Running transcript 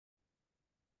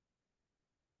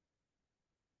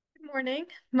Morning.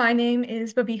 My name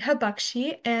is Babiha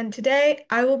Bakshi, and today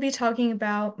I will be talking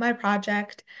about my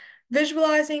project,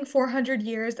 Visualizing 400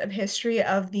 Years of History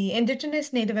of the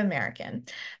Indigenous Native American,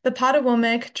 the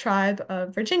Patawomeck Tribe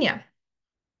of Virginia.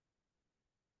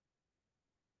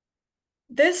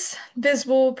 This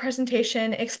visual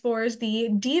presentation explores the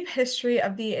deep history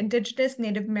of the Indigenous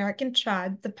Native American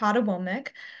tribe, the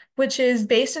Patawomeck, which is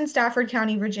based in Stafford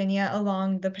County, Virginia,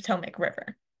 along the Potomac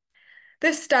River.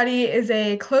 This study is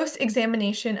a close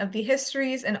examination of the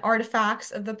histories and artifacts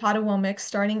of the Patawomeck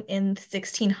starting in the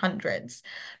 1600s,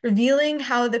 revealing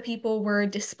how the people were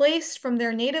displaced from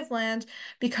their native land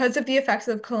because of the effects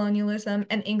of colonialism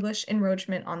and English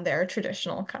encroachment on their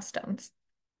traditional customs.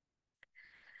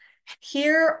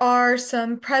 Here are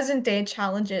some present-day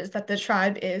challenges that the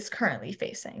tribe is currently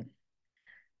facing.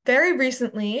 Very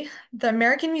recently, the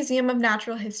American Museum of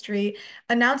Natural History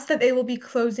announced that they will be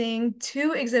closing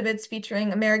two exhibits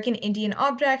featuring American Indian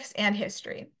objects and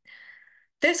history.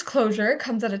 This closure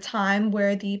comes at a time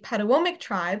where the Patawomeck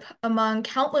tribe, among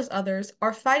countless others,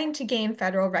 are fighting to gain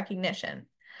federal recognition.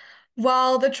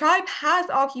 While the tribe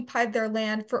has occupied their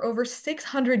land for over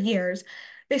 600 years,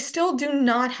 they still do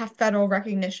not have federal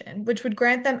recognition, which would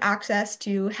grant them access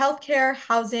to healthcare,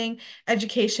 housing,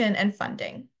 education, and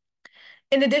funding.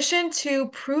 In addition to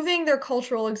proving their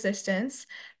cultural existence,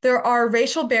 there are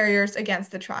racial barriers against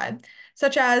the tribe,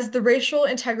 such as the Racial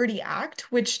Integrity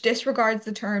Act, which disregards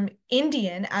the term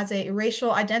Indian as a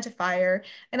racial identifier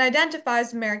and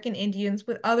identifies American Indians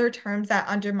with other terms that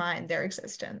undermine their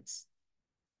existence.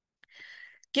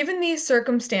 Given these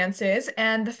circumstances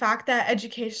and the fact that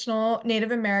educational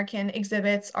Native American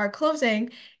exhibits are closing,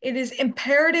 it is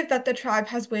imperative that the tribe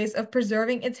has ways of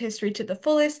preserving its history to the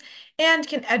fullest and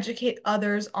can educate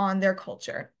others on their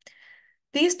culture.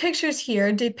 These pictures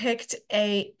here depict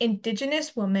an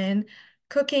Indigenous woman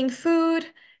cooking food,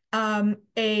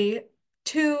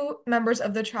 two members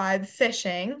of the tribe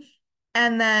fishing,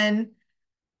 and then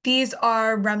these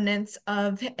are remnants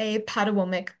of a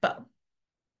Patawomeck bow.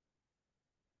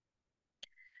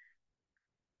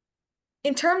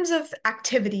 In terms of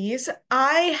activities,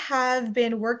 I have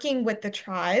been working with the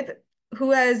tribe,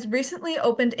 who has recently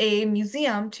opened a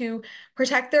museum to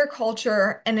protect their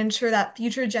culture and ensure that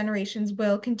future generations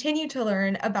will continue to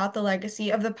learn about the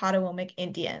legacy of the Patawomeck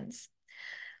Indians.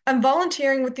 I'm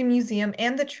volunteering with the museum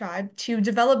and the tribe to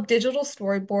develop digital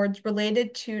storyboards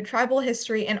related to tribal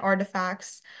history and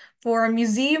artifacts for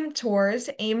museum tours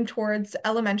aimed towards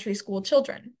elementary school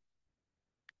children.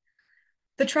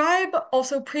 The tribe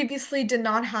also previously did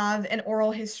not have an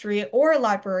oral history or a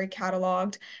library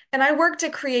cataloged, and I worked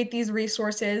to create these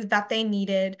resources that they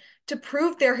needed to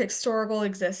prove their historical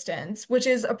existence, which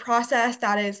is a process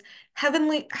that is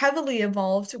heavily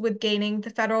involved with gaining the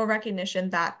federal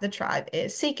recognition that the tribe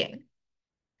is seeking.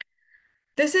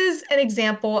 This is an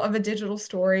example of a digital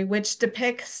story which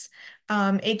depicts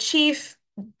a chief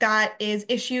that is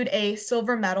issued a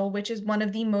silver medal, which is one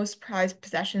of the most prized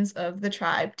possessions of the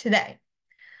tribe today.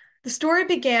 The story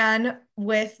began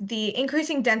with the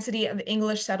increasing density of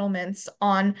English settlements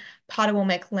on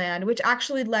Patawomeck land, which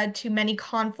actually led to many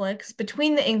conflicts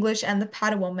between the English and the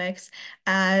Patawomecks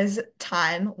as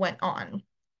time went on.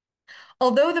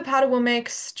 Although the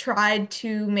Patawomecks tried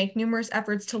to make numerous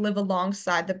efforts to live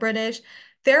alongside the British,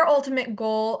 their ultimate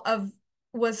goal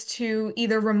was to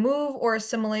either remove or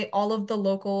assimilate all of the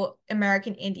local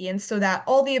American Indians so that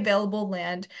all the available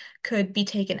land could be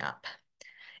taken up.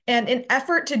 And in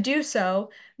effort to do so,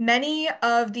 many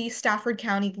of the Stafford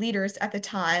County leaders at the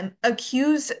time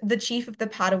accused the chief of the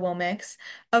Patawomecks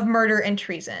of murder and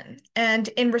treason. And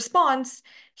in response,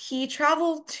 he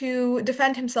traveled to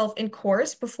defend himself in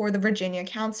court before the Virginia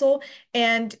Council,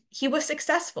 and he was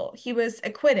successful. He was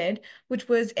acquitted, which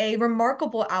was a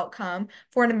remarkable outcome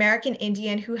for an American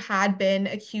Indian who had been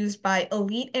accused by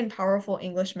elite and powerful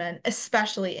Englishmen,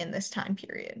 especially in this time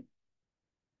period.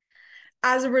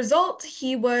 As a result,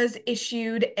 he was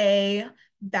issued a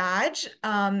badge,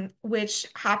 which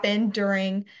happened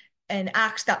during an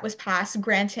act that was passed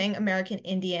granting American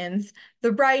Indians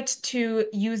the right to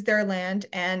use their land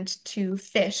and to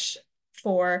fish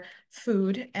for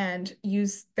food and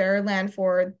use their land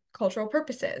for cultural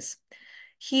purposes.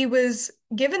 He was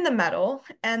given the medal,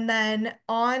 and then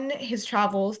on his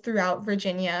travels throughout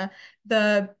Virginia,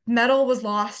 the medal was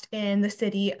lost in the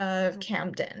city of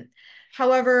Camden.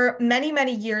 However,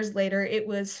 many years later, it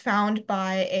was found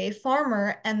by a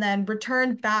farmer and then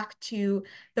returned back to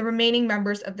the remaining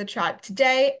members of the tribe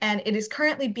today, and it is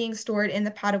currently being stored in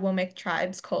the Patawomeck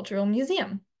Tribe's Cultural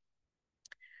Museum.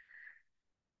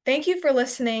 Thank you for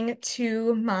listening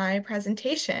to my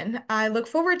presentation. I look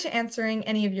forward to answering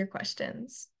any of your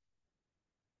questions.